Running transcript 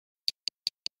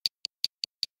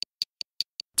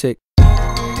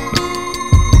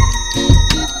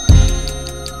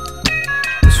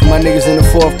niggas in the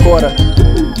fourth quarter.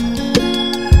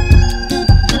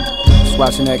 Just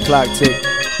watching that clock tick.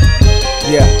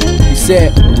 Yeah, he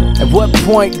said, at what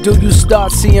point do you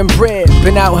start seeing bread?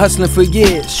 Been out hustling for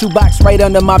years, shoebox right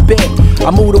under my bed.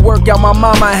 I moved to work out my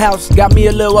mama house, got me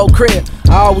a little old crib.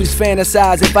 I always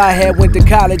fantasize if I had went to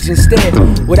college instead.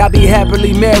 Would I be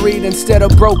happily married instead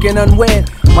of broke and unwed?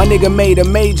 My nigga made a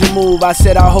major move, I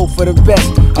said I hope for the best.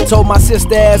 I told my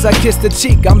sister as I kissed her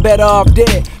cheek, I'm better off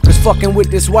dead. Cause fucking with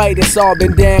this white, it's all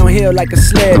been downhill like a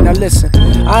sled. Now listen,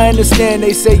 I understand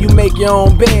they say you make your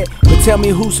own bed, but tell me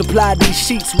who supplied these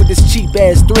sheets with this cheap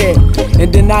ass thread.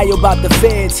 In denial about the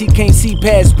feds, he can't see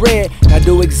past bread. Now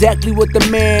do exactly what the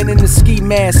man in the ski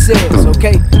mask says,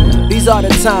 okay? These are the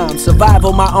times,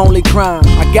 survival my only crime.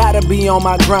 I gotta be on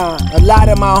my grind, a lot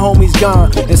of my homies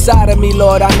gone. Inside of me,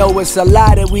 Lord, I know it's a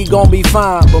lie that we gon' be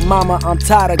fine. But mama, I'm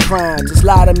tired of crying, just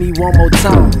lie to me one more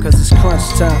time, cause it's crunch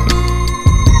time.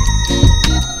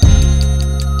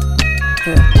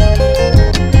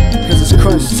 Yeah. Cause it's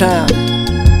crunch time.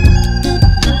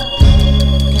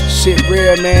 Shit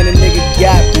real, man, the nigga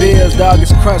got bills, dog,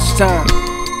 it's crunch time.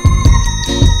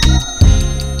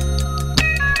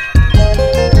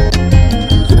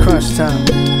 It's crunch time.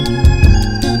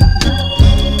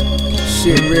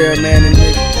 Shit real, man, the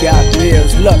nigga got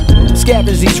bills. Look,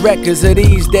 scavenge these records of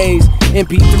these days,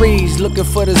 MP3s, looking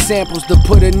for the samples to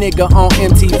put a nigga on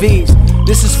MTVs.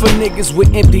 This is for niggas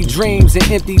with empty dreams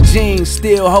and empty jeans,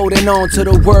 still holding on to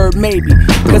the word maybe.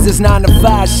 Cause this 9 to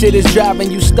 5 shit is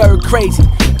driving you stir crazy.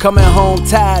 Coming home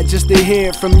tired just to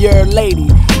hear from your lady,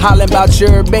 hollering about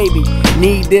your baby.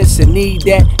 Need this and need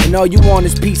that, and all you want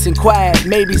is peace and quiet.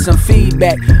 Maybe some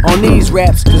feedback on these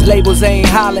raps, cause labels ain't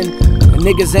hollering and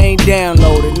niggas ain't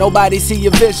downloaded. Nobody see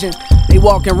your vision, they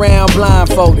walking around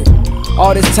blindfolded.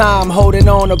 All this time holding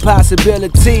on to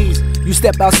possibilities. You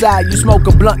step outside, you smoke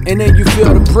a blunt, and then you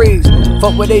feel the breeze.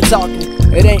 Fuck what they talking,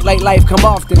 it ain't like life come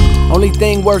often. Only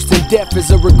thing worse than death is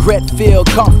a regret-filled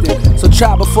coffin. So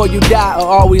try before you die or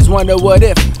always wonder what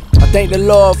if. I thank the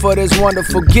Lord for this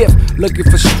wonderful gift. Looking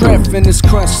for strength in this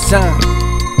crunch time.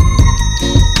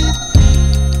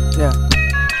 Yeah.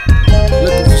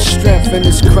 Looking for strength in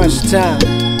this crunch time.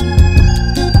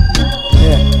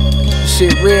 Yeah.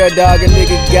 Shit real, dog, a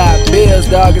nigga got bills,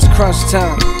 dog, it's crunch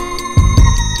time.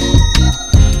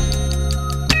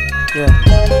 Yeah,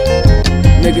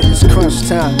 nigga, it's crunch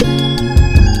time.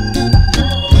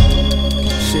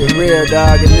 Shit real,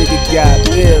 dog, a nigga got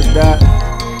bills, dog.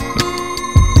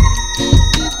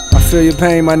 I feel your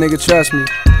pain, my nigga, trust me.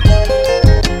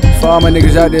 For all my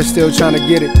niggas out there still trying to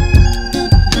get it.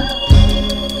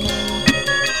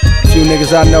 Few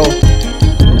niggas I know,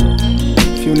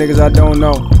 few niggas I don't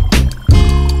know.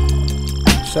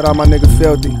 Shout out my nigga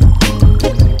Filthy,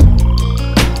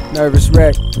 Nervous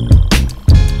Wreck.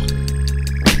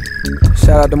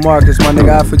 Shout out to Marcus, my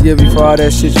nigga, I forgive you for all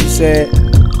that shit you said.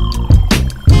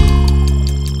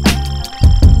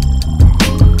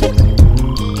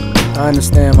 I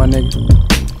understand, my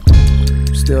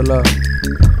nigga. Still love.